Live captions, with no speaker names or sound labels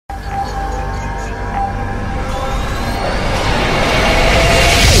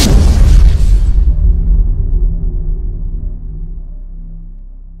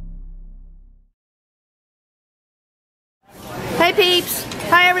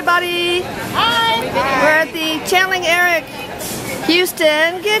everybody. Hi. We're at the Channeling Erik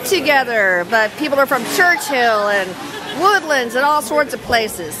Houston get together, but people are from Churchill and Woodlands and all sorts of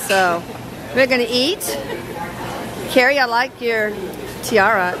places. So we're gonna eat. Carrie, I like your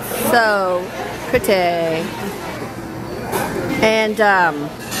tiara. It's so pretty. And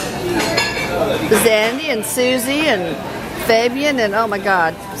Zandy and Susie and Fabian and oh my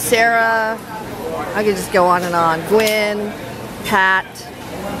God, Sarah. I could just go on and on. Gwen, Pat,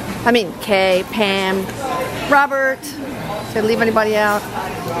 Kay, Pam, Robert. Did I leave anybody out?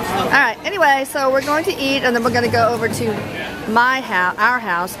 Alright, anyway, so we're going to eat and then we're going to go over to our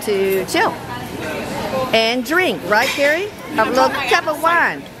house to chill. And drink, right Carrie? Have a little cup of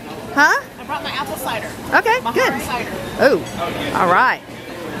wine. Huh? I brought my apple cider. Okay, good. Oh, alright.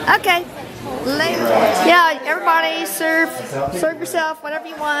 Okay. Later. Yeah, everybody serve yourself whatever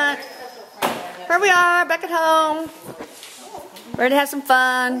you want. Here we are, back at home. Ready to have some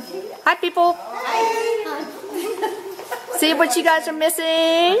fun. Hi, people. Hi. See what you guys are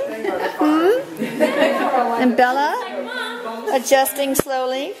missing? And Bella, adjusting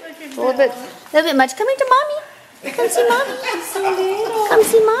slowly. A little bit much. Come into mommy. Come see mommy. Come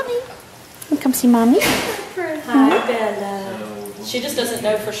see mommy. Come see mommy. Hi, Bella. She just doesn't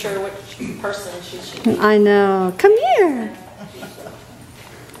know for sure which person she should be. I know. Come here.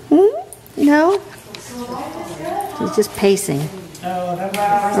 No? He's just pacing.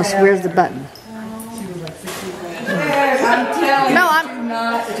 Where's the button? No, I'm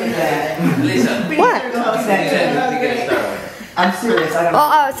not do that. What? I'm serious.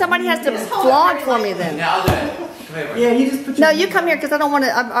 Oh, somebody has to vlog for me then. Yeah, you just put your No, you come here because I don't want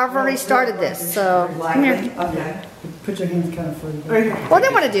to. I've already started this, so come here. Okay. Put your hands kind of further. Well, they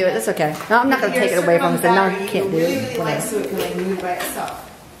want to do it. That's okay. No, I'm not going to take it away from them. No, you can't do it. So it can like move by itself.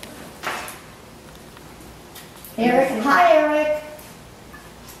 Erik, hi Erik.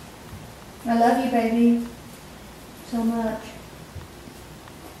 I love you, baby, so much.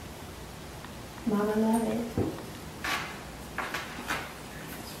 Mama, love it.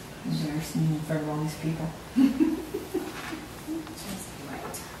 Embarrassing in front of all these people. Just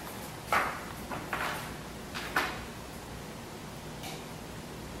right.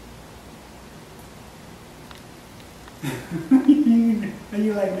 Are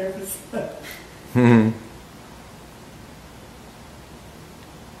you like nervous?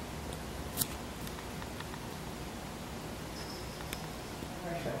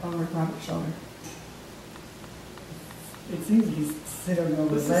 Over Robert's shoulder. It seems he's sitting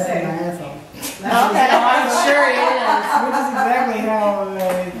over laughing my ass off. Okay, I'm sure he is. Which is exactly how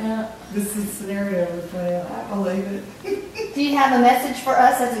this scenario would play out. I believe it. Do you have a message for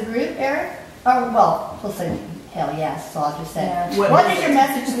us as a group, Erik? Or, well, we'll say hell yes, so I'll just say. Yeah. What is your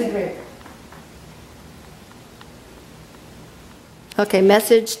message to the group? Okay,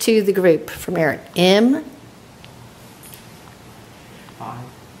 message to the group from Erik. M.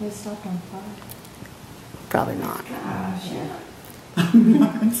 We stopped on 5. Probably not. Gosh, yeah.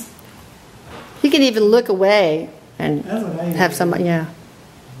 You can even look away and That's what I have somebody, yeah.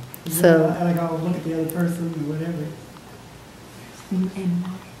 So. And I go look at the other person or whatever.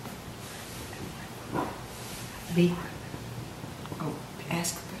 B. Oh,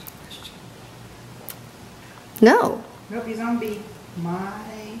 ask a better question. No. Nope, he's on B.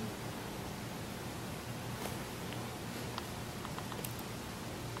 My.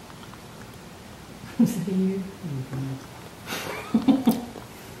 Is it you?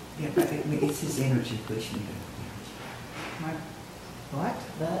 Yeah, but it's his energy pushing it. My butt?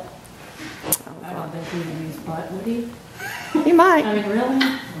 Butt? I don't think he would use butt, would he? You might. I mean, really?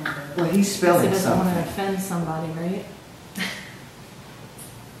 Well, he's He spelling doesn't want to something. offend somebody, right?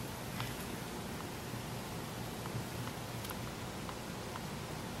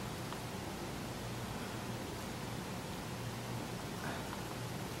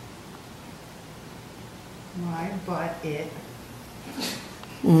 My butt it.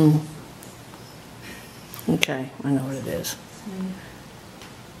 Okay, I know what it is.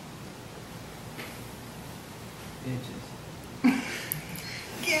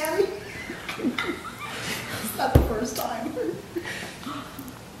 Again? It's not the first time.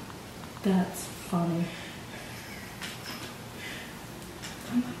 That's funny.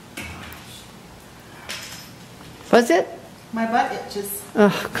 Was it? My butt itches.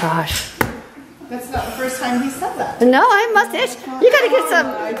 Oh, gosh. That's not the first time he said that. No, I must itch. You gotta get some.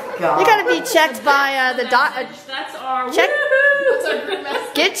 You gotta be checked by the doctor. That's our Check.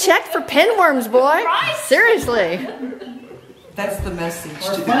 woohoo! Get checked for pinworms, boy. Seriously. That's the message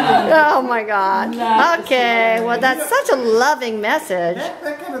Or to funny. Oh my God. Okay, well that's such a loving message.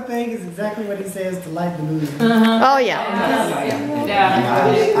 That kind of thing is exactly what he says to like the movie. Oh yeah.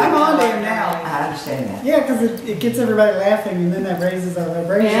 I'm on there now. I understand that. Yeah, because it gets everybody laughing, and then that raises our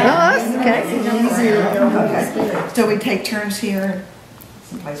vibration. Oh, that's okay. It's easier to go with the spirit. So we take turns here.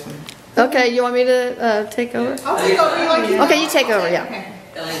 Someplace we. Okay, you want me to take over? I'll take over. You like Okay, you take over, yeah. Okay.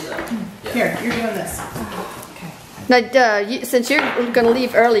 Here, you're doing this. Now, since you're going to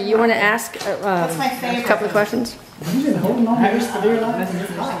leave early, you want to ask What's my a favorite? couple of questions? You've been holding on to this for dear life.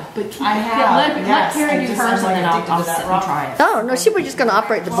 I have. Let Karen do hers and then I'll sit and try it. Oh, no, she was just going to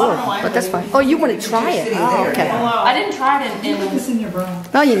operate the board, but that's fine. Oh, you want to try it? Oh, okay. I didn't try it Put in this in your bra.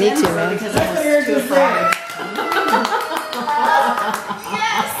 Oh, you need to, man. because That's I what was Erik too just afraid. said.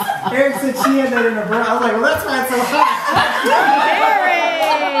 Erik said she had that in her bra. I was like, well, that's why it's so hot.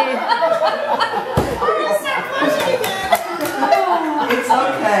 It's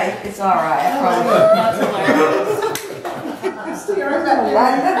okay. It's all right. I promise. That's hilarious.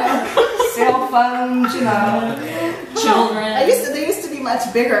 Cell phones, you know. Children. They used to be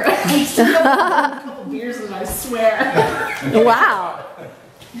much bigger. I used to have a couple beers and I swear. Wow.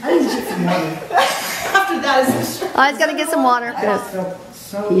 I need to get some money. After that is the Oh, he's going to get some water. Good.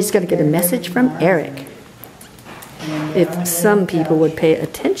 He's going to get a message from Erik. If some people would pay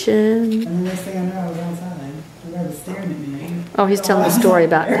attention. And the next thing I know, I was outside. The guy was staring at me. Oh, he's telling a story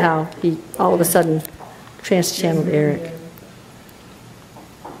about how he all of a sudden trans-channeled Erik. It's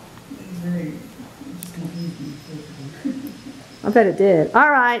very, it just confused me. I bet it did. All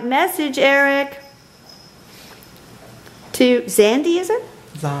right, message, Erik. To Zandy, is it?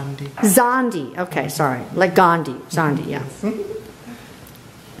 Zondi. Zondi. Okay, sorry. Like Gandhi. Zondi, yeah.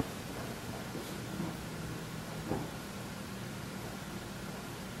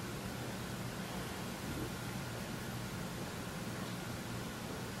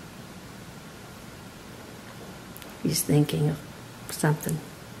 He's thinking of something.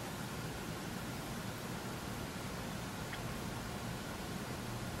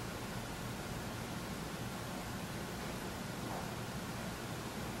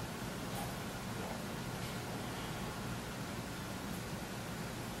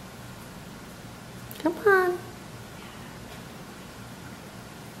 Come on.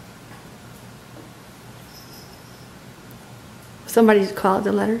 Somebody call it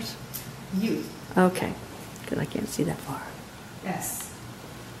the letters? You. Okay, because I can't see that far. Yes.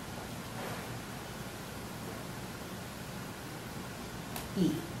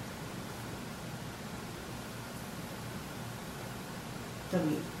 E.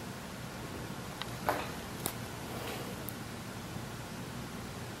 W.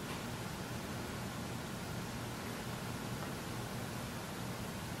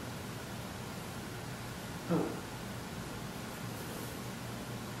 O.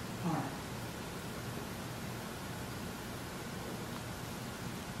 R.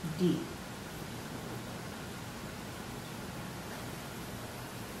 D.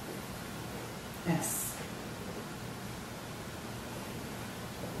 S.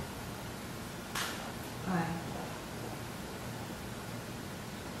 I.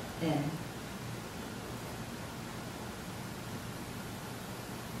 N.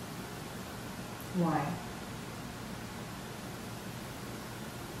 Y.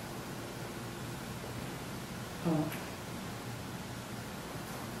 O.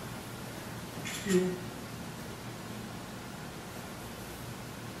 Q.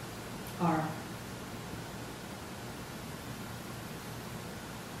 R.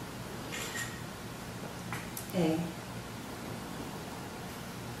 A.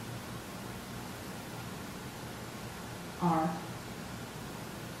 R.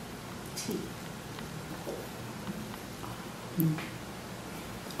 T.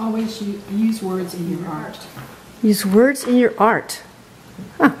 Always use words in your art. Use words in your art.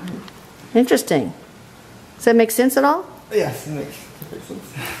 Huh. Interesting. Does that make sense at all? Yes, it makes perfect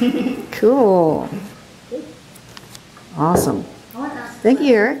sense. Cool. Awesome. Thank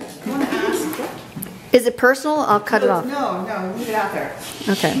you, Erik. I want to ask. Is it personal? I'll cut it off. No, leave it out there.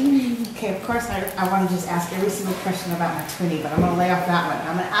 Okay. Okay, of course, I want to just ask every single question about my 20, but I'm going to lay off that one.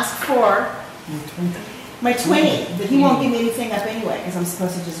 I'm going to ask for my 20, but he won't give me anything up anyway, because I'm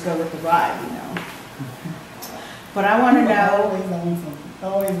supposed to just go with the ride, you know. But I want to know.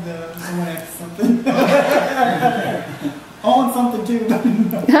 Always does. I want to ask something. I want something too.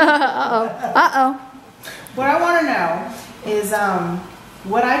 Uh-oh. Uh-oh. What I want to know is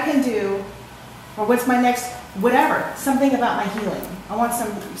what I can do, or what's my next, whatever, something about my healing. I want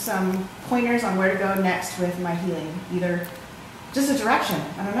some pointers on where to go next with my healing. Either just a direction.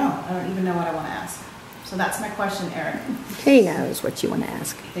 I don't know. I don't even know what I want to ask. So that's my question, Eric. He knows what you want to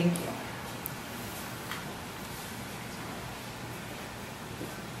ask. Thank you.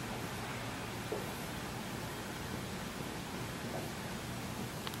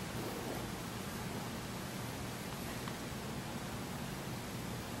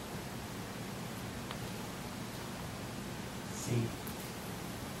 See,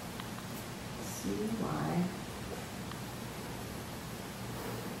 C-Y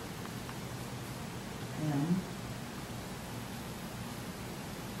M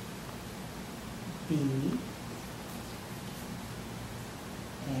B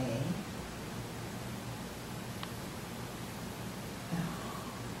A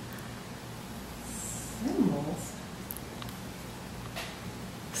Symbols?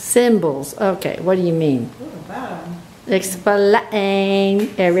 Symbols. Okay, what do you mean? What about them?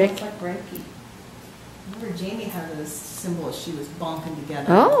 Explain, Eric. Sounds like Reiki. Remember Jamie had those symbols she was bonking together.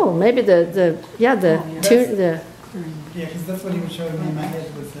 Oh, maybe the tune, the. Yeah, because that's what he was showing me in my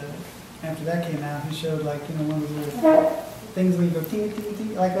head was after that came out, he showed like, you know, one of those little things where you go ting, ting,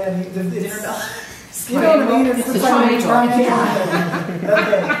 ting, like that. You know what I mean? It's just like a triangle.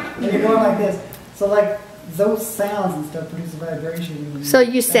 Okay, and you're going like this. So like those sounds and stuff produce a vibration. So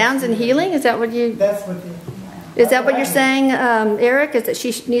you sounds and healing? Is that what you? That's what. Is that what you're saying, Eric? Is that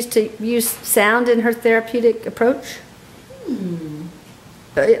she needs to use sound in her therapeutic approach?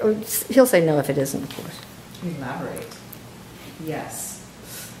 He'll say no if it isn't, of course. Elaborate. Yes.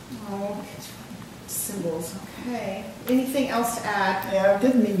 Oh, symbols. Okay. Anything else to add? Yeah, it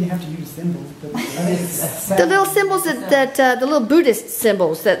didn't mean you have to use symbols, but I think it's The little symbols that the little Buddhist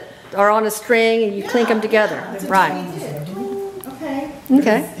symbols that are on a string and you clink them together. That's what Right. Jamie did. Okay.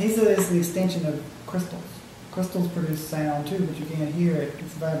 Okay. He said it's an extension of crystals. Crystals produce sound too, but you can't hear it.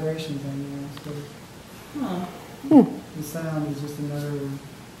 It's vibrations, and you know, so Huh. the sound is just another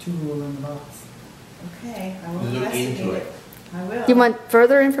tool in the box. Okay. I will Look investigate into it. I will. You want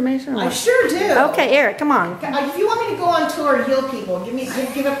further information? Or I what? sure do. Okay, Eric, come on. If you want me to go on tour and heal people,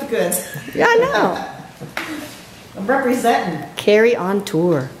 give up the goods. Yeah, I know. I'm representing. Carry on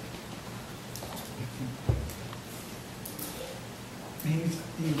tour.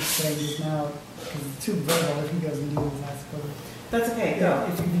 He was saying just now, because it's too verbal if he doesn't do this, I suppose. That's okay. Yeah,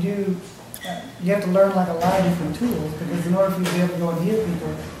 Go. if you do, you have to learn like a lot of different tools, because in order for you to be able to go and heal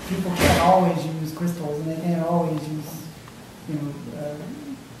people, people can't always use crystals, and they can't always use, you know,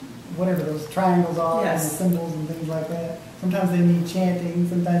 whatever those triangles are, and the Yes. symbols and things like that. Sometimes they need chanting,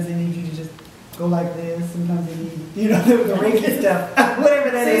 sometimes they need you to just go like this, sometimes they need, you know, the Reiki stuff, whatever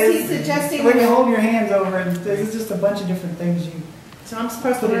that So is. is he suggesting When you hold your hands over it, there's just a bunch of different things you. So I'm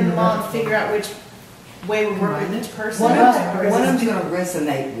supposed to learn them all and figure out which way would work with each person? one of them's Because going to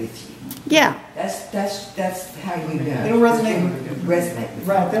resonate with you. Yeah. That's how you know. It'll resonate with you. Resonate with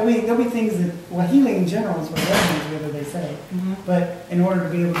Right, there'll be things that, well, healing in general is what resonates with, they say. Mhm. But in order to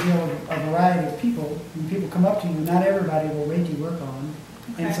be able to heal a variety of people, when people come up to you, not everybody will Reiki work on.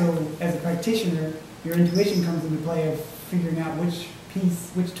 And Okay. so, as a practitioner, your intuition comes into play of figuring out which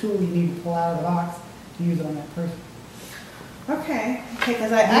tool you need to pull out of the box to use on that person. Okay,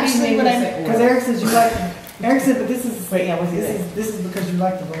 because I actually, what I'm, Because Eric says you like, Eric said, but this is, Wait, yeah, what's he say? this is because you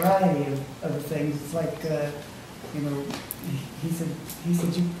like the variety of the things. It's like, you know, he said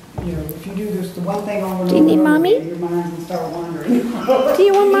you know, if you do just the one thing over and Do you over need and over mommy? again, your mind will start wandering. Do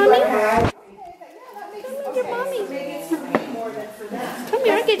you want mommy? okay, so maybe it's for me more than for them. Come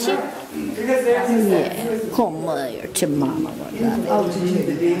here, I'll get you. Because there's this, Yeah. Come here to mama. Oh, to do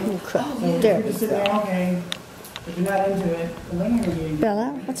the deal? Okay. There you we just sit go. there, okay, if you're not into it, then you're getting. Bella,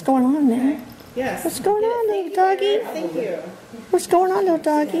 what's going on there? Yes. What's going on, little doggy? Thank you. What's going on, little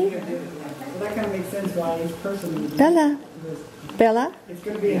doggy? Well, that kind of makes sense why each person is. Bella. Bella? It's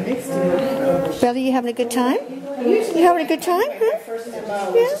going to be a mix of Bella, you having a good time? You having a good time? Huh? First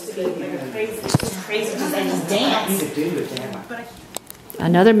MO was just to be like a crazy, just I just dance.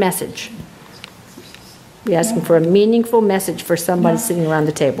 Another message. We're asking for a meaningful message for somebody sitting around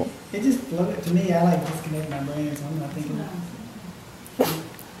the table. It just, to me, I like disconnect my brain, so I'm not thinking.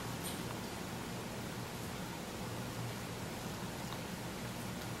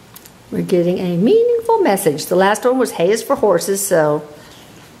 We're getting a meaningful message. The last one was hay is for horses, so,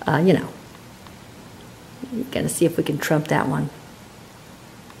 you know. We're going to see if we can trump that one.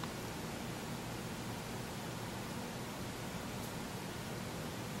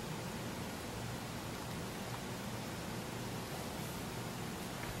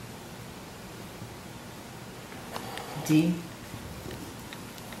 D.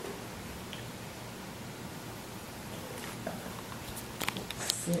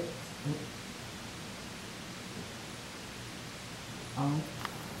 Sit. On.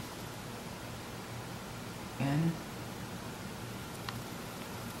 N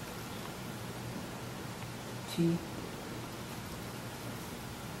T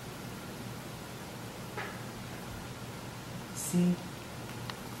C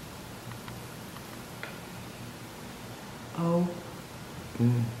O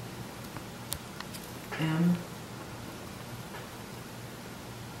M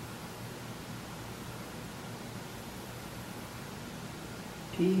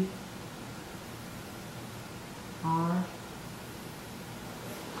P R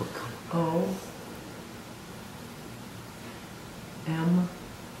O M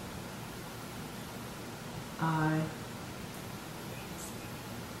I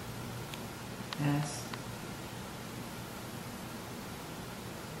S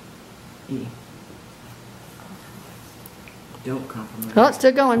E. Don't compromise. Oh, it's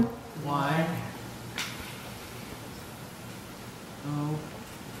still going. Y O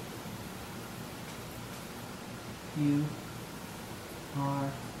U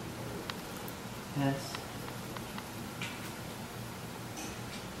R S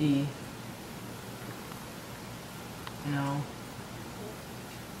E L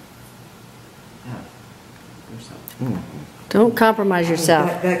F or something. Don't compromise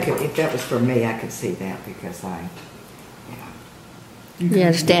yourself. That could, if that was for me, I could see that because yeah. You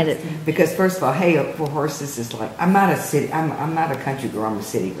understand it. Because first of all, hay for horses is like, I'm not a country girl, I'm a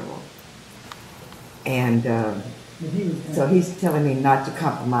city girl. And so he's telling me not to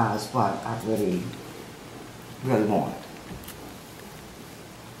compromise what I really want.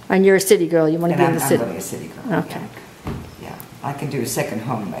 And you're a city girl. You want to And be in the I'm city. really a city girl. Okay. Yeah. I can do a second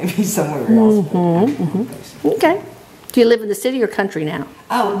home maybe somewhere else. Okay. Do you live in the city or country now?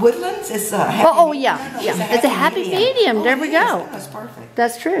 Oh, Woodlands is a happy Oh, medium. yeah, yeah. It's a happy medium. Oh, There we it is. go. That's perfect.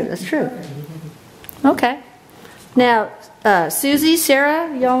 That's true. That's true. Okay. Now, Susie,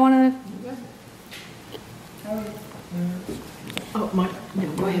 Sarah, y'all want Oh, no,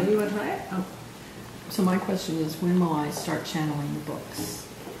 go ahead. You want to try it? Oh. So my question is, when will I start channeling the books?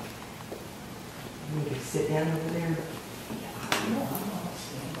 We can sit down over there. to?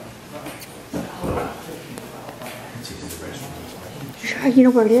 Sure, you know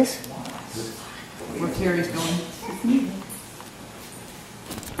where it is? Where Terry's going.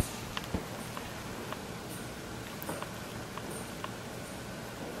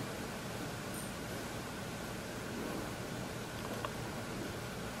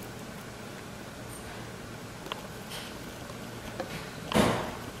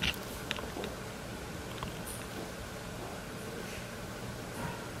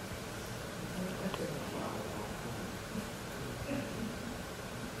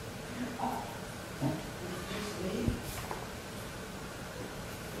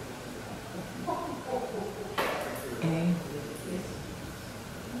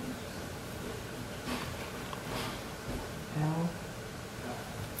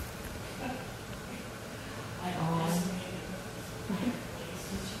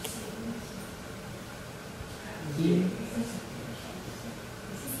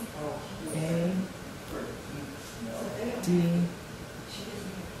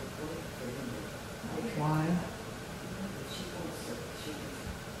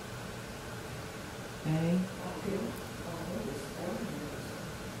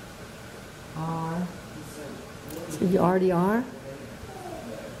 So you already are?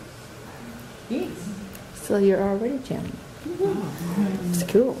 So you're already channeling. It's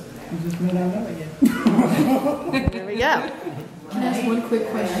cool. You just may not know it yet. There we go. Can I ask one quick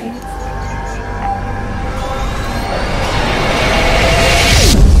question?